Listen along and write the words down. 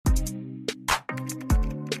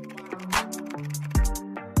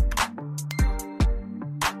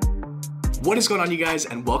What is going on, you guys,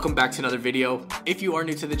 and welcome back to another video. If you are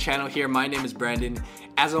new to the channel here, my name is Brandon.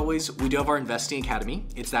 As always, we do have our Investing Academy.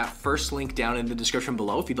 It's that first link down in the description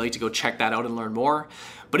below if you'd like to go check that out and learn more.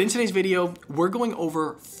 But in today's video, we're going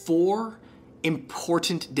over 4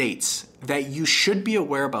 important dates that you should be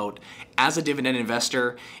aware about as a dividend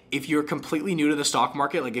investor. If you're completely new to the stock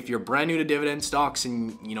market, like if you're brand new to dividend stocks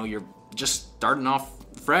and you're just starting off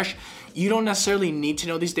fresh, you don't necessarily need to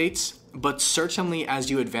know these dates. But certainly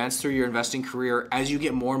as you advance through your investing career, as you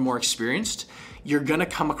get more and more experienced, you're gonna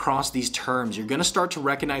come across these terms. You're gonna start to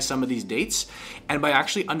recognize some of these dates. And by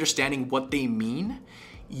actually understanding what they mean,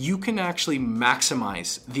 you can actually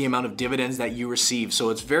maximize the amount of dividends that you receive. So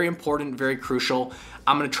it's very important, very crucial.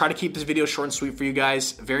 I'm gonna try to keep this video short and sweet for you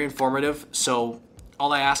guys, very informative. So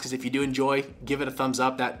all I ask is if you do enjoy, give it a thumbs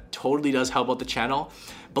up. That totally does help out the channel.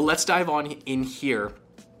 But let's dive on in here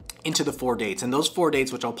into the 4 dates. And those 4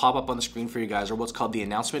 dates, which I'll pop up on the screen for you guys, are what's called the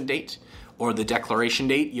announcement date or the declaration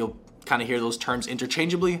date. You'll kind of hear those terms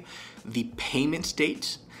interchangeably. The payment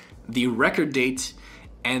date, the record date,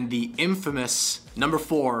 and the infamous number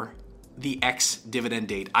 4, the ex-dividend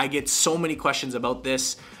date. I get so many questions about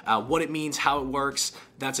this, what it means, how it works.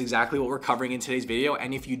 That's exactly what we're covering in today's video.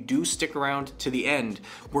 And if you do stick around to the end,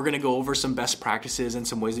 we're gonna go over some best practices and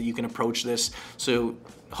some ways that you can approach this. So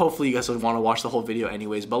hopefully you guys would wanna watch the whole video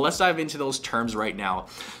anyways, but let's dive into those terms right now.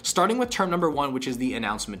 Starting with term number 1, which is the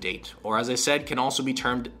announcement date, or as I said, can also be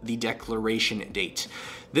termed the declaration date.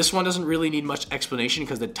 This one doesn't really need much explanation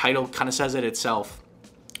because the title kind of says it itself.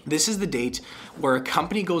 This is the date where a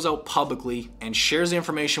company goes out publicly and shares the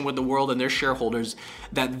information with the world and their shareholders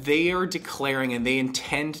that they are declaring and they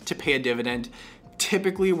intend to pay a dividend.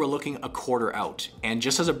 Typically, we're looking a quarter out. And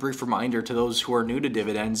just as a brief reminder to those who are new to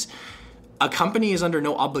dividends, a company is under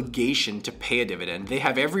no obligation to pay a dividend. They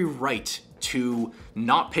have every right to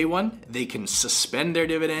not pay one. They can suspend their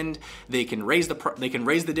dividend. They can raise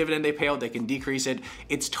the dividend they pay out. They can decrease it.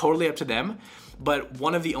 It's totally up to them. But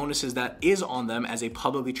one of the onuses that is on them as a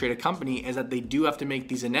publicly traded company is that they do have to make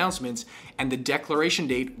these announcements, and the declaration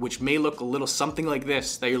date, which may look a little something like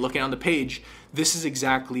this that you're looking on the page, this is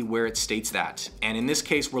exactly where it states that. And in this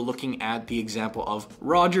case, we're looking at the example of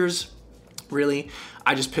Rogers. Really,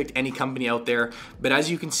 I just picked any company out there, but as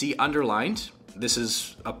you can see underlined, this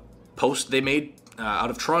is a post they made out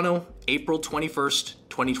of Toronto, April 21st,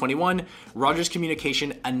 2021, Rogers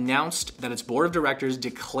Communication announced that its board of directors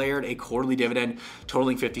declared a quarterly dividend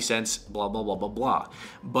totaling 50 cents, blah, blah, blah, blah, blah.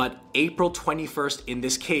 But April 21st in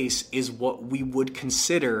this case is what we would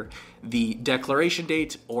consider the declaration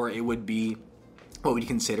date, or it would be what we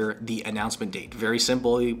consider the announcement date. Very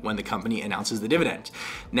simply, when the company announces the dividend.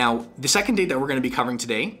 Now, the second date that we're going to be covering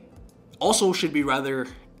today also should be rather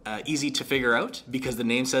easy to figure out because the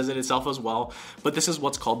name says it itself as well, but this is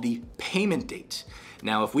what's called the payment date.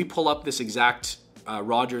 Now, if we pull up this exact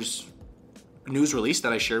Rogers news release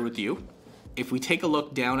that I shared with you, if we take a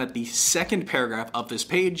look down at the second paragraph of this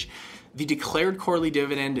page, the declared quarterly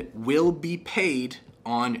dividend will be paid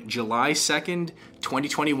on July 2nd,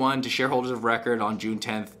 2021 to shareholders of record on June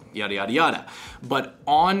 10th, yada, yada, yada. But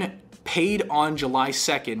paid on July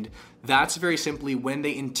 2nd, that's very simply when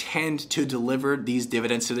they intend to deliver these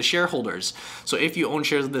dividends to the shareholders. So if you own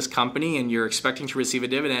shares of this company and you're expecting to receive a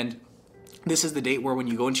dividend, this is the date where when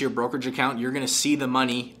you go into your brokerage account, you're gonna see the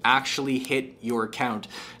money actually hit your account.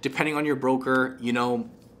 Depending on your broker,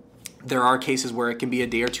 there are cases where it can be a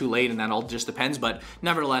day or 2 late, and that all just depends. But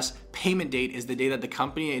nevertheless, payment date is the day that the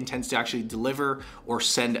company intends to actually deliver or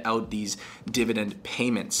send out these dividend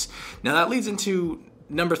payments. Now that leads into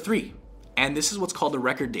number 3, and this is what's called the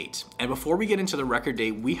record date. And before we get into the record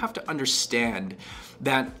date, we have to understand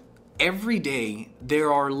that every day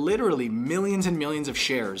there are literally millions and millions of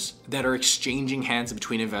shares that are exchanging hands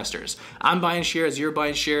between investors. I'm buying shares, you're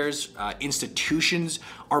buying shares, institutions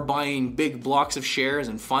are buying big blocks of shares,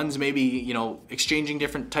 and funds maybe, exchanging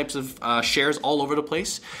different types of shares all over the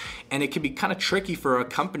place. And it can be kind of tricky for a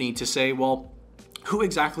company to say, well, who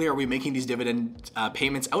exactly are we making these dividend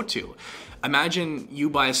payments out to? Imagine you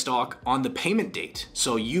buy a stock on the payment date.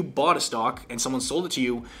 So you bought a stock and someone sold it to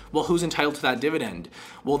you. Well, who's entitled to that dividend?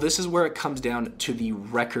 Well, this is where it comes down to the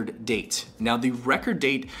record date. Now, the record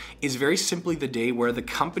date is very simply the day where the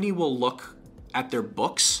company will look at their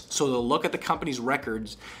books. So they'll look at the company's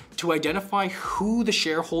records to identify who the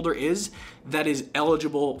shareholder is that is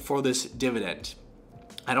eligible for this dividend.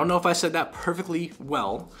 I don't know if I said that perfectly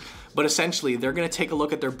well, but essentially they're going to take a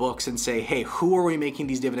look at their books and say, hey, who are we making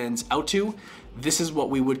these dividends out to? This is what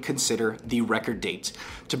we would consider the record date.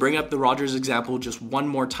 To bring up the Rogers example just one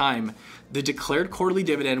more time, the declared quarterly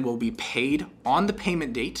dividend will be paid on the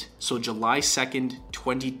payment date, so July 2nd,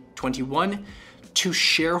 2021, to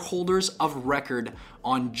shareholders of record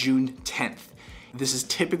on June 10th. This is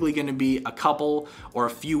typically going to be a couple or a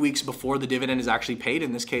few weeks before the dividend is actually paid.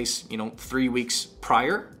 In this case, 3 weeks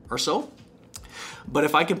prior or so. But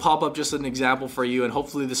if I could pop up just an example for you, and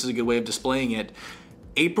hopefully this is a good way of displaying it,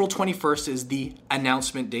 April 21st is the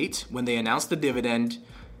announcement date when they announce the dividend.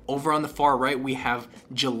 Over on the far right, we have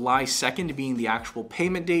July 2nd being the actual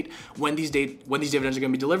payment date when these dividends are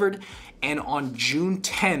going to be delivered. And on June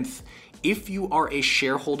 10th, if you are a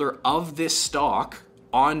shareholder of this stock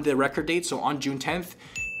on the record date, so on June 10th,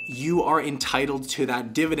 you are entitled to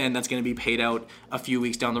that dividend that's going to be paid out a few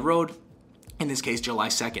weeks down the road, in this case, July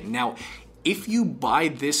 2nd. Now, if you buy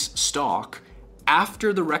this stock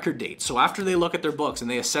after the record date, so after they look at their books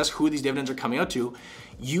and they assess who these dividends are coming out to,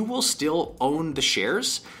 you will still own the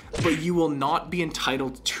shares, but you will not be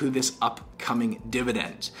entitled to this upcoming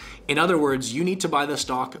dividend. In other words, you need to buy the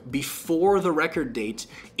stock before the record date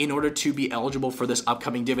in order to be eligible for this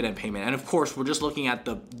upcoming dividend payment. And of course, we're just looking at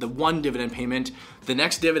the one dividend payment, the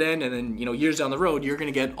next dividend, and then years down the road, you're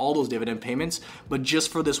gonna get all those dividend payments. But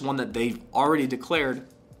just for this one that they've already declared,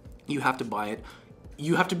 you have to buy it.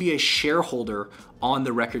 You have to be a shareholder on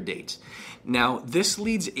the record date. Now, this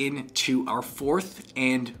leads into our fourth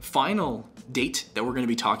and final date that we're going to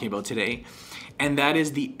be talking about today, and that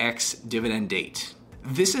is the ex-dividend date.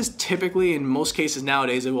 This is typically, in most cases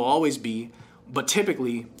nowadays, it will always be, but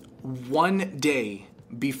typically 1 day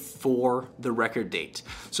before the record date.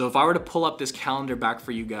 So if I were to pull up this calendar back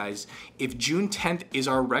for you guys, if June 10th is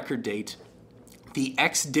our record date, the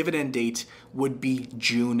ex-dividend date would be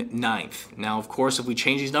June 9th. Now, of course, if we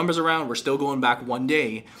change these numbers around, we're still going back 1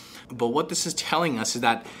 day. But what this is telling us is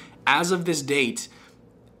that as of this date,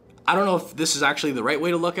 I don't know if this is actually the right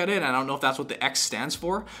way to look at it. I don't know if that's what the X stands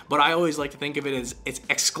for, but I always like to think of it as it's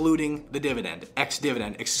excluding the dividend,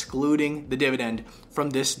 ex-dividend, excluding the dividend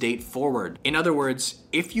from this date forward. In other words,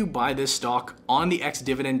 if you buy this stock on the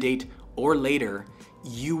ex-dividend date or later,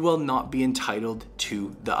 you will not be entitled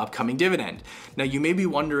to the upcoming dividend. Now, you may be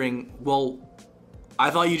wondering, well, I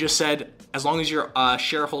thought you just said as long as you're a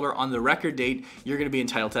shareholder on the record date, you're going to be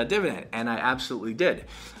entitled to that dividend. And I absolutely did.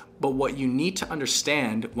 But what you need to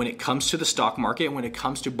understand when it comes to the stock market, when it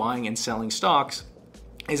comes to buying and selling stocks,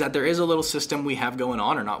 is that there is a little system we have going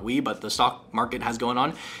on, or not we, but the stock market has going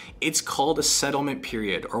on. It's called a settlement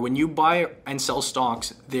period, or when you buy and sell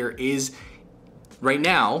stocks, there is right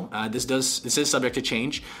now, this is subject to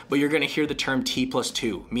change, but you're going to hear the term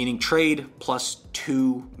T+2, meaning trade plus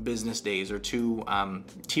 2 business days, or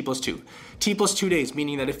T+2. T+2 days,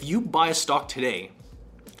 meaning that if you buy a stock today,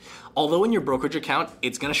 although in your brokerage account,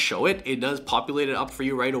 it's going to show it. It does populate it up for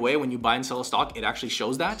you right away when you buy and sell a stock. It actually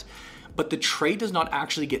shows that. But the trade does not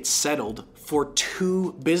actually get settled for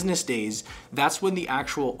 2 business days. That's when the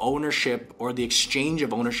actual ownership or the exchange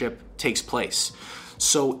of ownership takes place.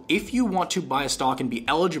 So if you want to buy a stock and be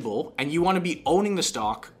eligible, and you want to be owning the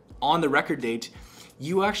stock on the record date,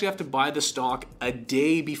 you actually have to buy the stock a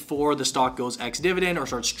day before the stock goes ex-dividend or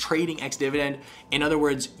starts trading ex-dividend. In other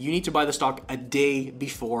words, you need to buy the stock a day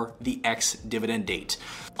before the ex-dividend date.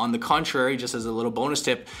 On the contrary, just as a little bonus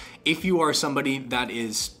tip, if you are somebody that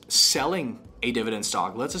is selling a dividend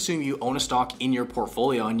stock, let's assume you own a stock in your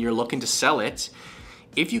portfolio and you're looking to sell it,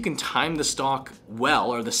 if you can time the stock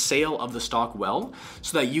well, or the sale of the stock well,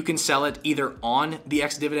 so that you can sell it either on the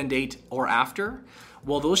ex-dividend date or after,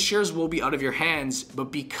 well, those shares will be out of your hands,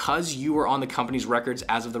 but because you were on the company's records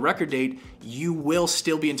as of the record date, you will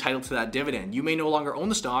still be entitled to that dividend. You may no longer own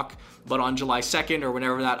the stock, but on July 2nd or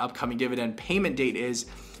whenever that upcoming dividend payment date is,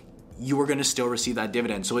 you are going to still receive that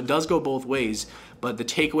dividend. So it does go both ways, but the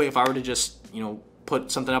takeaway, if I were to just, put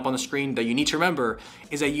something up on the screen that you need to remember,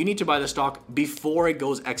 is that you need to buy the stock before it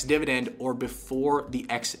goes ex-dividend, or before the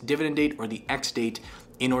ex-dividend date or the X date,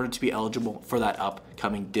 in order to be eligible for that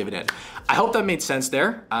upcoming dividend. I hope that made sense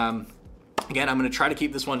there. Again, I'm going to try to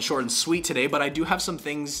keep this one short and sweet today, but I do have some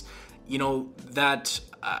things, that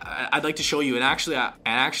I'd like to show you. And actually,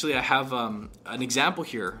 I have an example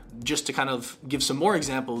here just to kind of give some more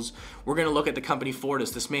examples. We're going to look at the company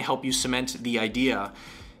Fortis. This may help you cement the idea.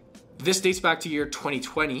 This dates back to year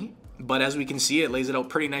 2020, but as we can see, it lays it out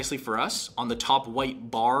pretty nicely for us. On the top white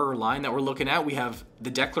bar line that we're looking at, we have the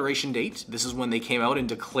declaration date. This is when they came out and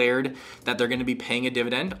declared that they're going to be paying a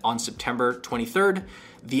dividend on September 23rd.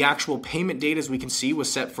 The actual payment date, as we can see,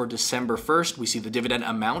 was set for December 1st. We see the dividend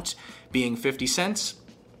amount being 50 cents.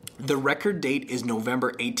 The record date is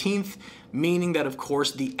November 18th, meaning that, of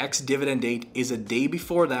course, the ex-dividend date is a day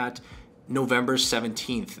before that, November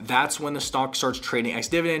 17th. That's when the stock starts trading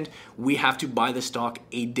ex-dividend. We have to buy the stock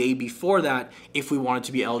a day before that if we want it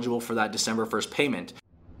to be eligible for that December 1st payment.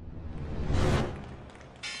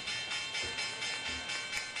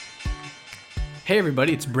 Hey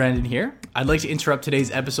everybody, it's Brandon here. I'd like to interrupt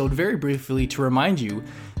today's episode very briefly to remind you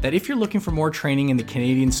that if you're looking for more training in the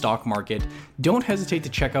Canadian stock market, don't hesitate to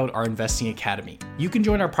check out our Investing Academy. You can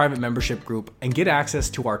join our private membership group and get access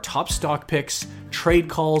to our top stock picks, trade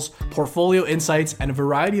calls, portfolio insights, and a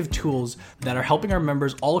variety of tools that are helping our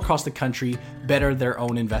members all across the country better their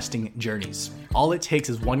own investing journeys. All it takes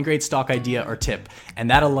is one great stock idea or tip,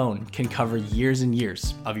 and that alone can cover years and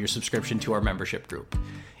years of your subscription to our membership group.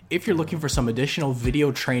 If you're looking for some additional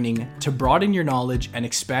video training to broaden your knowledge and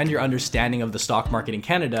expand your understanding of the stock market in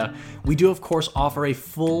Canada, we do of course offer a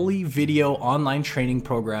fully video online training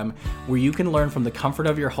program where you can learn from the comfort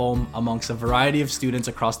of your home amongst a variety of students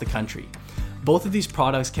across the country. Both of these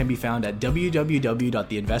products can be found at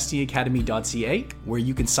www.theinvestingacademy.ca, where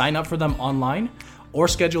you can sign up for them online or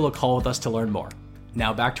schedule a call with us to learn more.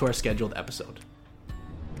 Now back to our scheduled episode.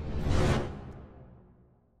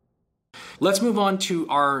 Let's move on to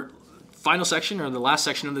our final section, or the last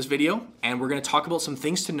section of this video, and we're going to talk about some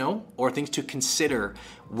things to know or things to consider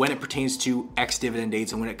when it pertains to ex-dividend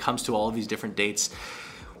dates and when it comes to all of these different dates.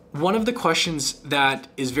 One of the questions that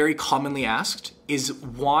is very commonly asked is,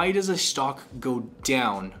 why does a stock go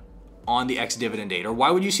down on the ex-dividend date? Or why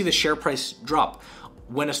would you see the share price drop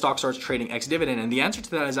when a stock starts trading ex-dividend? And the answer to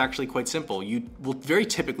that is actually quite simple. You will very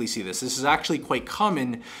typically see this. This is actually quite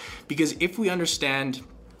common because if we understand,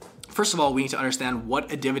 first of all, we need to understand what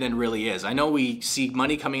a dividend really is. I know we see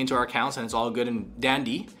money coming into our accounts and it's all good and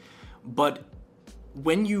dandy, but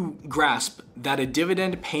when you grasp that a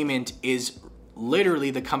dividend payment is literally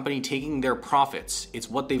the company taking their profits, it's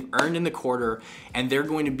what they've earned in the quarter, and they're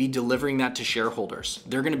going to be delivering that to shareholders.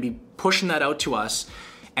 They're going to be pushing that out to us,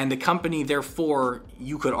 and the company, therefore,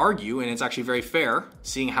 you could argue, and it's actually very fair,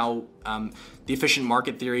 seeing how the efficient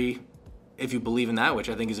market theory, if you believe in that, which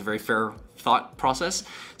I think is a very fair thought process,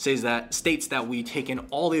 states that we take in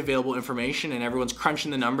all the available information and everyone's crunching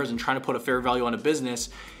the numbers and trying to put a fair value on a business.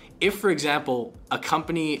 If, for example, a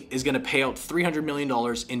company is going to pay out $300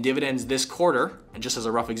 million in dividends this quarter, and just as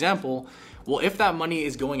a rough example, well, if that money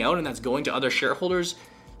is going out and that's going to other shareholders,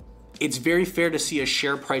 it's very fair to see a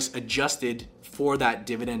share price adjusted for that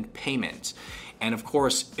dividend payment. And of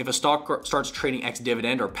course, if a stock starts trading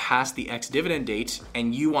ex-dividend or past the ex-dividend date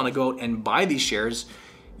and you want to go out and buy these shares,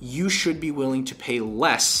 you should be willing to pay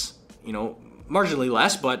less, marginally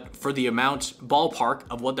less, but for the amount ballpark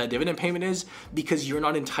of what that dividend payment is, because you're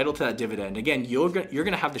not entitled to that dividend. Again, you're going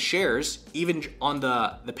to have the shares even on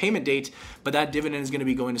the payment date, but that dividend is going to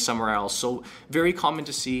be going to somewhere else. So very common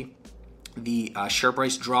to see the share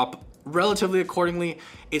price drop relatively accordingly.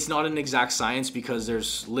 It's not an exact science because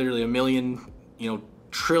there's literally a million,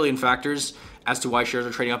 trillion factors as to why shares are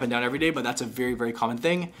trading up and down every day, but that's a very, very common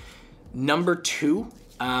thing. Number two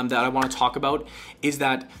that I want to talk about is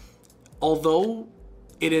that although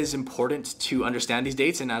it is important to understand these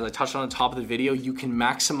dates, and as I touched on the top of the video, you can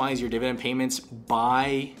maximize your dividend payments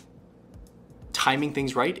by timing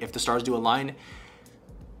things right if the stars do align.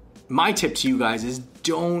 My tip to you guys is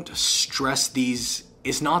don't stress these.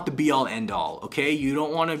 It's not the be all end all, okay? You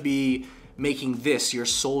don't want to be making this your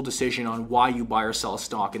sole decision on why you buy or sell a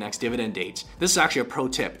stock in ex-dividend dates. This is actually a pro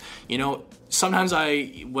tip. Sometimes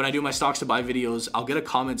when I do my stocks to buy videos, I'll get a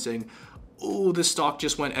comment saying, oh, this stock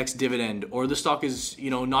just went ex-dividend, or the stock is,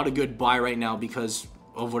 not a good buy right now because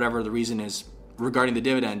of whatever the reason is regarding the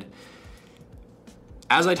dividend.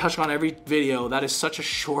 As I touch on every video, that is such a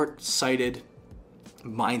short-sighted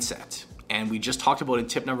mindset. And we just talked about in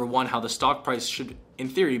tip number one, how the stock price should, in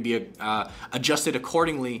theory, be adjusted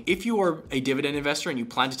accordingly. If you are a dividend investor and you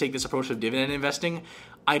plan to take this approach of dividend investing,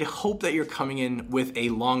 I'd hope that you're coming in with a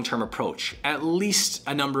long-term approach, at least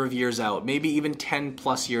a number of years out, maybe even 10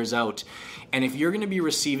 plus years out. And if you're going to be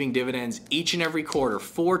receiving dividends each and every quarter,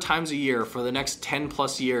 4 times a year for the next 10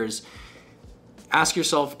 plus years, ask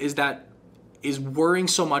yourself, is worrying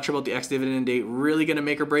so much about the ex-dividend date really going to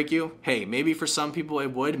make or break you? Hey, maybe for some people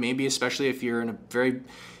it would, maybe especially if you're in a very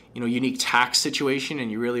unique tax situation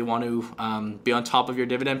and you really want to be on top of your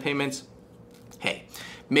dividend payments. Hey,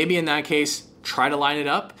 maybe in that case, try to line it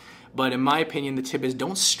up. But in my opinion, the tip is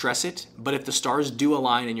don't stress it. But if the stars do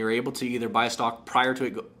align and you're able to either buy a stock prior to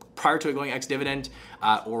it going ex-dividend,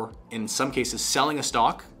 or in some cases selling a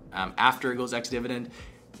stock after it goes ex-dividend,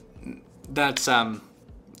 that's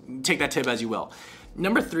take that tip as you will.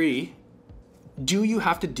 Number 3, do you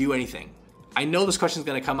have to do anything? I know this question is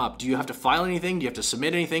going to come up. Do you have to file anything? Do you have to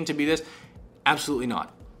submit anything to be this? Absolutely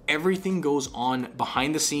not. Everything goes on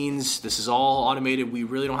behind the scenes. This is all automated. We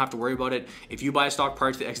really don't have to worry about it. If you buy a stock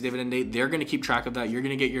prior to the ex-dividend date, they're going to keep track of that. You're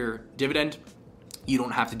going to get your dividend. You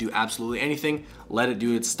don't have to do absolutely anything. Let it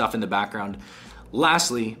do its stuff in the background.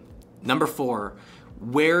 Lastly, number 4,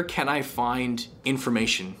 where can I find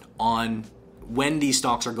information on when these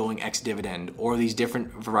stocks are going ex-dividend or these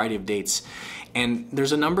different variety of dates? And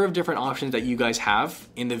there's a number of different options that you guys have.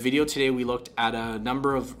 In the video today, we looked at a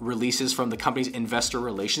number of releases from the company's investor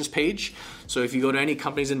relations page. So if you go to any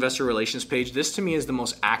company's investor relations page, this to me is the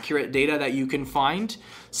most accurate data that you can find.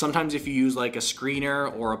 Sometimes if you use like a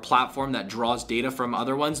screener or a platform that draws data from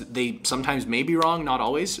other ones, they sometimes may be wrong, not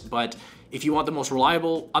always, but if you want the most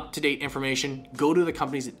reliable, up-to-date information, go to the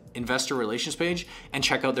company's investor relations page and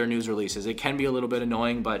check out their news releases. It can be a little bit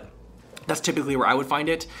annoying, but that's typically where I would find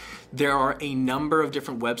it. There are a number of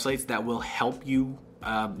different websites that will help you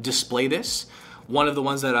display this. One of the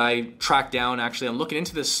ones that I tracked down, actually, I'm looking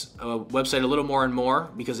into this website a little more and more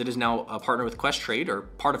because it is now a partner with Questrade or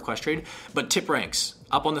part of Questrade, but Tip Ranks.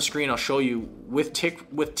 Up on the screen, I'll show you with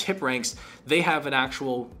Tip Ranks, they have an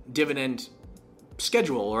actual dividend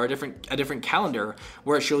schedule or a different calendar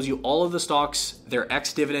where it shows you all of the stocks, their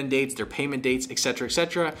ex-dividend dates, their payment dates, etc.,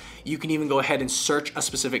 etc. You can even go ahead and search a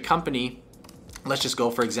specific company. Let's just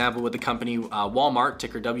go, for example, with the company Walmart,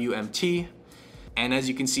 ticker WMT. And as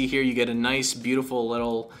you can see here, you get a nice, beautiful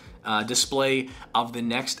little display of the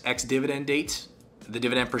next ex-dividend date, the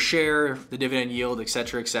dividend per share, the dividend yield,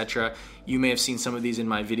 etc., etc. You may have seen some of these in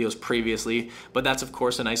my videos previously, but that's of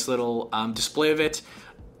course a nice little display of it.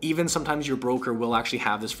 Even sometimes your broker will actually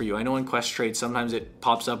have this for you. I know in Questrade, sometimes it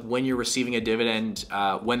pops up when you're receiving a dividend,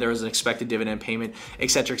 when there is an expected dividend payment,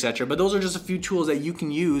 etc., etc. But those are just a few tools that you can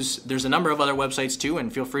use. There's a number of other websites too,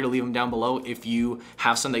 and feel free to leave them down below if you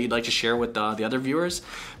have some that you'd like to share with the other viewers.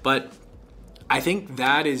 But I think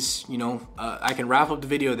that is, I can wrap up the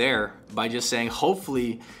video there by just saying,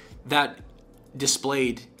 hopefully that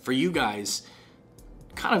displayed for you guys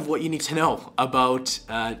kind of what you need to know about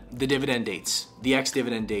the dividend dates, the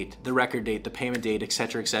ex-dividend date, the record date, the payment date,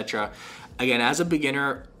 etc., etc. Again, as a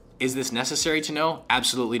beginner, is this necessary to know?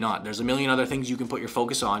 Absolutely not. There's a million other things you can put your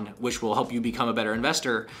focus on, which will help you become a better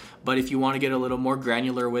investor. But if you want to get a little more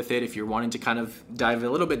granular with it, if you're wanting to kind of dive a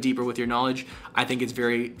little bit deeper with your knowledge, I think it's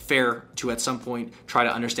very fair to at some point try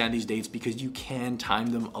to understand these dates because you can time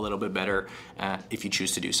them a little bit better if you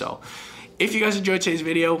choose to do so. If you guys enjoyed today's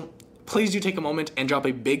video, please do take a moment and drop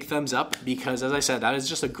a big thumbs up because, as I said, that is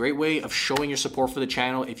just a great way of showing your support for the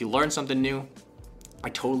channel. If you learned something new, I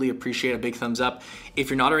totally appreciate a big thumbs up. If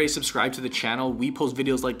you're not already subscribed to the channel, we post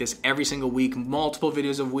videos like this every single week, multiple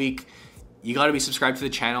videos a week. You got to be subscribed to the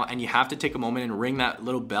channel and you have to take a moment and ring that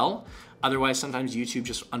little bell. Otherwise, sometimes YouTube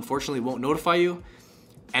just unfortunately won't notify you.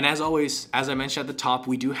 And as always, as I mentioned at the top,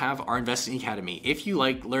 we do have our Investing Academy. If you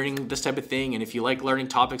like learning this type of thing and if you like learning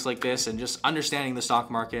topics like this and just understanding the stock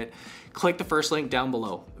market, click the first link down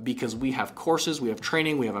below because we have courses, we have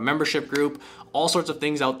training, we have a membership group, all sorts of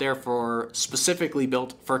things out there for specifically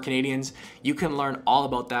built for Canadians. You can learn all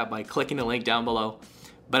about that by clicking the link down below.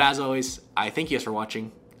 But as always, I thank you guys for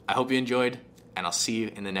watching. I hope you enjoyed, and I'll see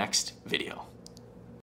you in the next video.